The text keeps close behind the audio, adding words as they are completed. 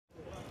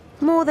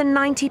More than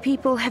 90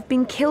 people have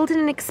been killed in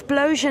an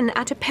explosion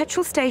at a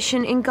petrol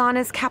station in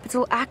Ghana's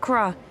capital,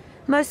 Accra.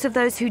 Most of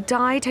those who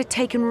died had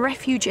taken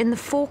refuge in the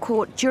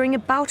forecourt during a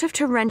bout of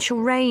torrential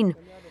rain.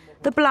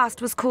 The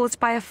blast was caused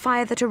by a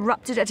fire that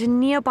erupted at a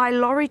nearby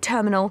lorry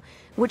terminal,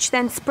 which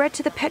then spread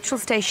to the petrol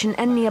station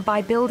and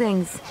nearby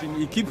buildings.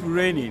 It kept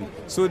raining,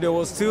 so there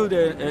was still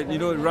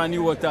the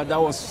running water that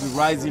was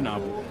rising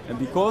up. And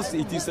because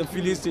it is a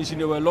filling station,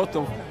 there were a lot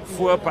of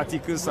fuel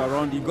particles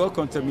around. It got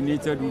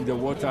contaminated with the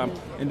water,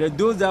 and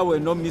those that were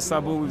not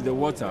mixable with the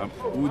water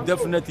would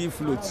definitely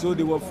float. So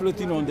they were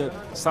floating on the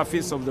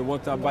surface of the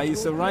water, but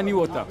it's a running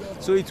water.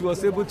 So it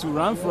was able to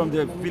run from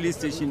the filling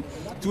station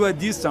to a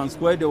distance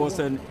where there was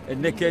a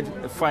naked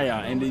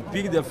fire, and they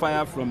picked the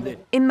fire from there.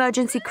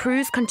 Emergency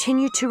crews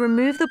continued to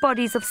remove the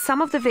bodies of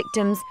some of the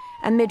victims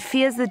amid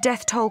fears the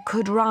death toll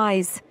could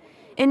rise.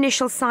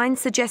 Initial signs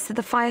suggested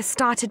the fire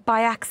started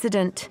by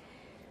accident.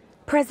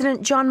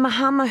 President John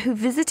Mahama, who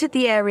visited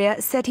the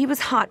area, said he was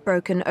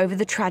heartbroken over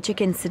the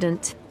tragic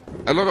incident.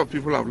 A lot of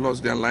people have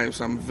lost their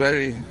lives. I'm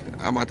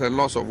at a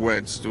loss of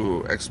words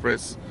to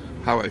express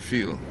how I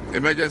feel.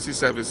 Emergency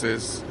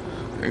services,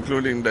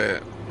 including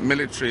the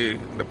military,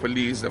 the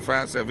police, the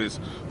fire service,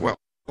 were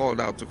called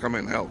out to come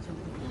and help.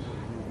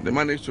 They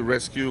managed to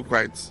rescue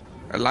quite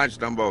a large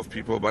number of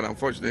people, but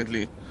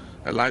unfortunately,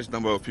 a large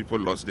number of people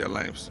lost their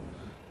lives.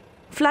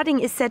 Flooding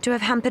is said to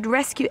have hampered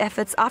rescue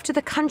efforts after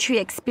the country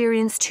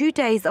experienced 2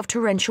 days of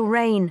torrential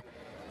rain.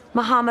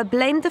 Mahama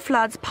blamed the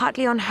floods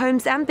partly on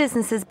homes and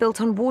businesses built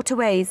on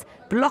waterways,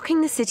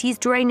 blocking the city's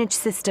drainage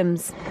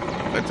systems.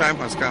 The time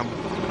has come,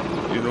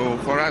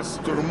 for us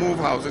to remove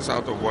houses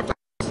out of water,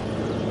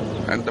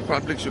 and the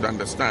public should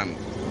understand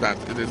that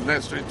it is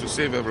necessary to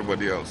save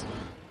everybody else.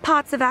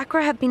 Parts of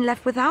Accra have been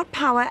left without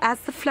power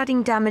as the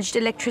flooding damaged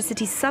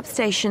electricity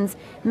substations,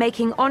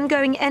 making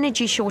ongoing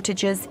energy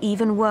shortages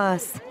even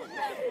worse.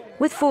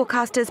 With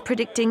forecasters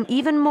predicting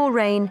even more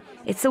rain,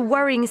 it's a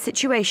worrying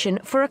situation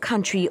for a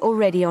country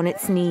already on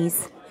its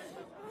knees.